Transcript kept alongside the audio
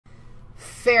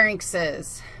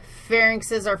Pharynxes.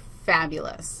 Pharynxes are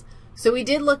fabulous. So we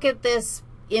did look at this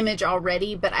image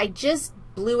already, but I just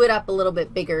blew it up a little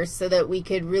bit bigger so that we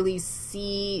could really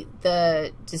see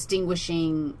the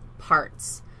distinguishing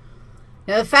parts.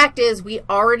 Now, the fact is we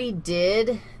already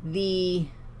did the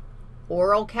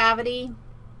oral cavity,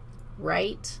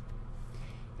 right?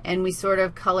 And we sort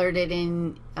of colored it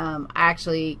in, I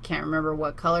actually can't remember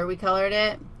what color we colored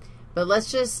it, but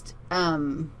let's just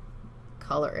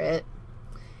color it.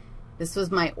 This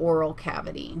was my oral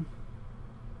cavity.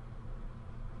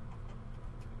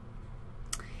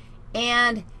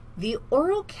 And the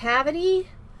oral cavity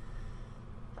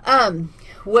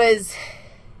was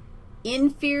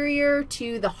inferior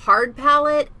to the hard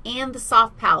palate and the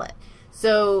soft palate.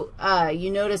 So you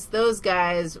notice those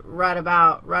guys right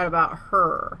about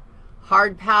her.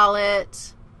 Hard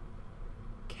palate,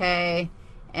 okay,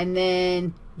 and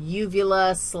then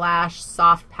uvula /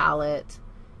 soft palate.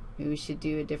 Maybe we should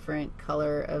do a different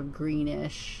color of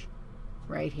greenish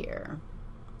right here.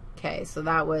 Okay, so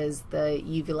that was the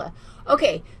uvula.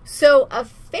 Okay, so a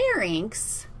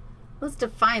pharynx, let's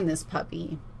define this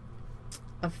puppy.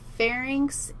 A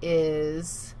pharynx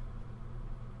is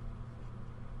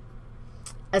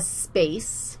a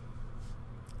space.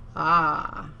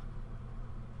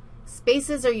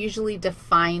 Spaces are usually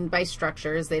defined by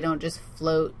structures. They don't just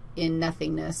float in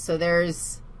nothingness. So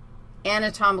there's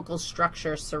anatomical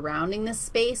structure surrounding the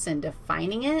space and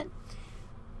defining it,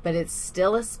 but it's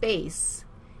still a space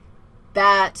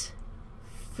that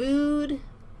food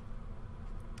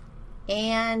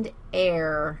and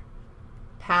air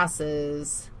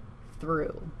passes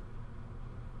through.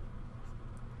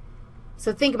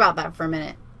 So think about that for a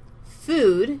minute.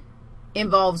 Food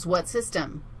involves what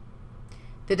system?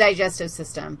 The digestive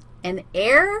system. And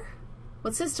air,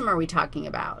 what system are we talking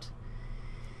about?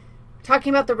 We're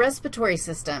talking about the respiratory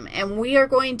system. And we are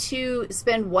going to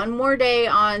spend one more day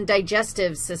on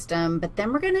digestive system, but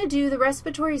then we're going to do the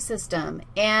respiratory system.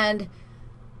 And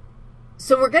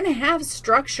so we're going to have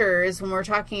structures when we're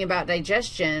talking about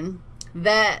digestion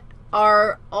that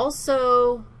are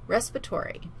also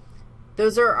respiratory.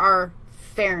 Those are our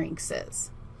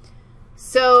pharynxes.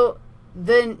 So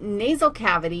the nasal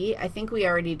cavity, I think we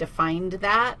already defined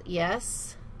that.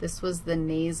 Yes, this was the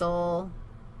nasal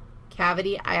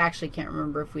cavity. I actually can't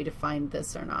remember if we defined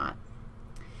this or not.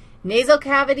 Nasal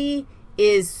cavity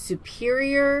is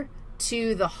superior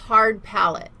to the hard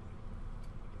palate.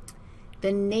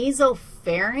 The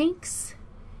nasopharynx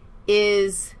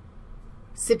is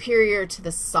superior to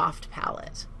the soft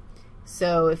palate.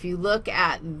 So if you look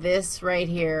at this right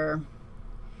here,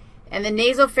 and the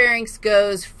nasopharynx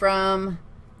goes from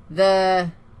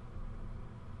the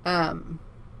I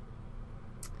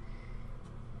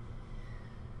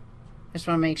just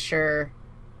want to make sure.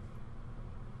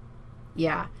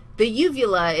 Yeah, the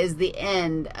uvula is the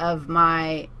end of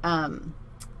my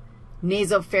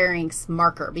nasopharynx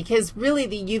marker, because really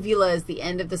the uvula is the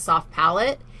end of the soft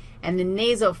palate, and the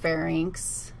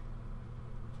nasopharynx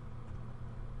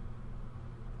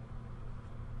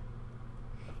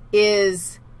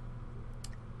is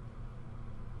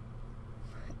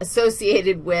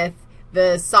associated with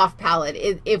the soft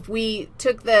palate. If we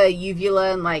took the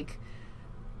uvula and like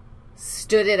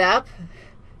stood it up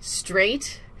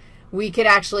straight, we could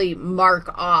actually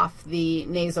mark off the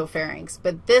nasopharynx.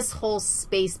 But this whole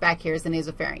space back here is the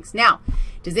nasopharynx. Now,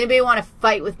 does anybody want to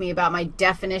fight with me about my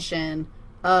definition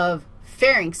of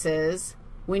pharynxes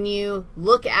when you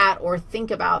look at or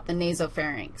think about the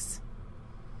nasopharynx?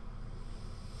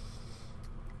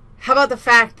 How about the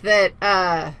fact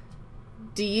that,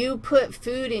 do you put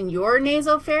food in your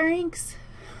nasopharynx?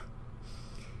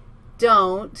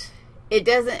 Don't. It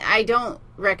doesn't, I don't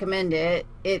recommend it.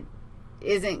 It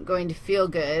isn't going to feel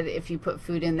good if you put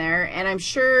food in there. And I'm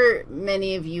sure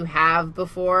many of you have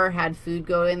before had food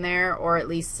go in there, or at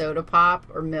least soda pop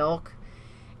or milk.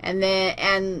 And then,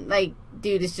 and like,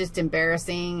 dude, it's just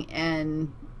embarrassing,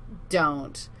 and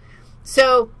don't.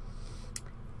 So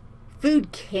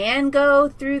food can go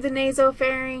through the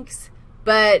nasopharynx,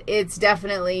 but it's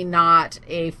definitely not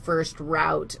a first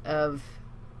route of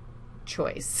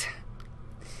choice.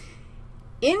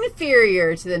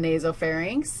 Inferior to the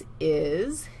nasopharynx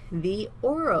is the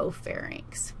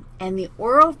oropharynx. And the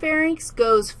oropharynx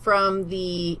goes from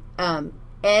the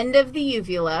end of the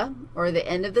uvula, or the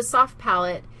end of the soft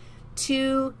palate,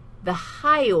 to the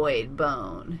hyoid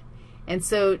bone. And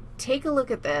so take a look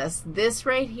at this. This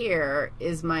right here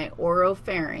is my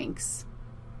oropharynx.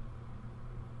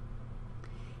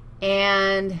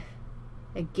 And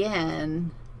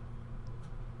again,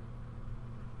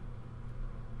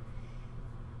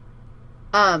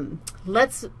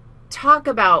 let's talk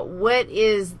about what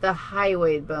is the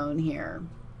hyoid bone here.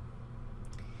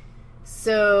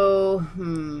 So,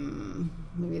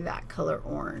 maybe that color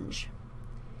orange.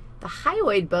 The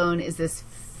hyoid bone is this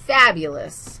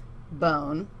fabulous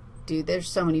bone. Dude, there's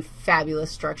so many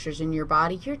fabulous structures in your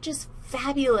body. You're just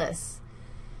fabulous.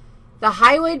 The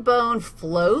hyoid bone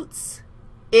floats.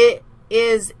 It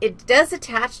does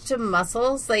attach to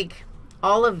muscles. Like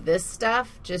all of this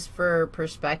stuff, just for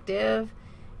perspective,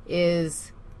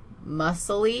 is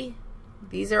muscly.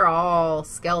 These are all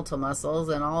skeletal muscles,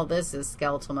 and all of this is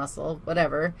skeletal muscle,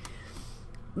 whatever.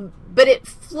 But it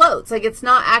floats. Like it's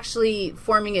not actually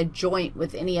forming a joint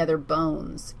with any other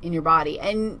bones in your body.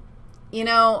 And, you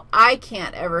know, I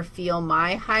can't ever feel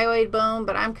my hyoid bone,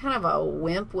 but I'm kind of a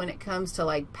wimp when it comes to,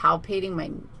 like, palpating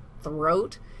my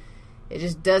throat. It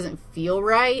just doesn't feel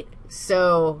right.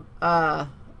 So I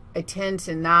tend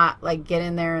to not, like, get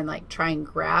in there and, like, try and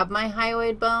grab my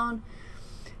hyoid bone.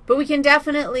 But we can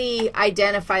definitely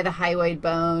identify the hyoid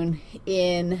bone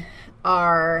in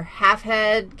our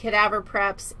half-head cadaver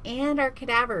preps and our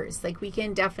cadavers. Like, we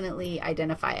can definitely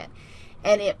identify it.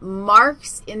 And it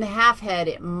marks, in the half-head,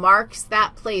 it marks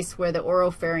that place where the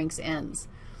oropharynx ends.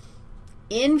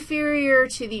 Inferior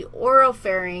to the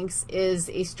oropharynx is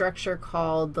a structure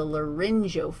called the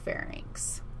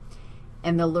laryngopharynx.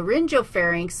 And the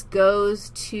laryngopharynx goes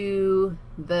to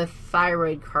the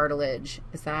thyroid cartilage.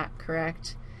 Is that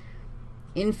correct?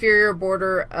 Inferior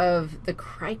border of the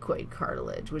cricoid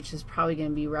cartilage, which is probably going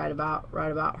to be right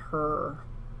about her.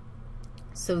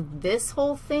 So this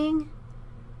whole thing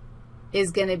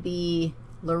is going to be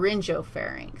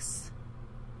laryngopharynx.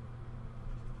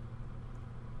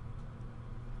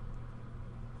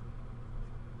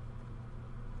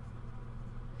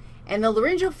 And the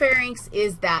laryngopharynx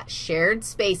is that shared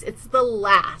space. It's the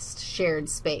last shared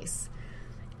space.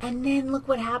 And then look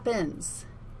what happens.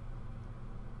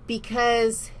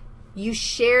 Because you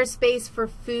share space for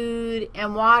food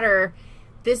and water,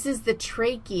 this is the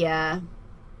trachea.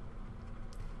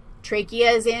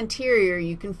 Trachea is anterior.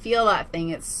 You can feel that thing.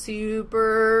 It's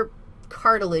super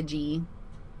cartilagey.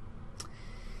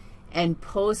 And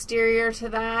posterior to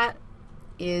that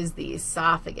is the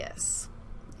esophagus.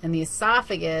 And the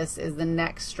esophagus is the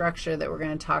next structure that we're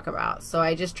going to talk about. So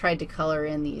I just tried to color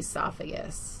in the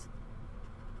esophagus.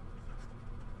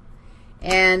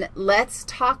 And let's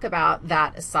talk about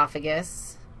that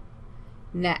esophagus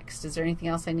next. Is there anything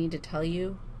else I need to tell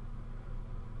you?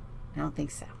 I don't think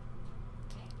so.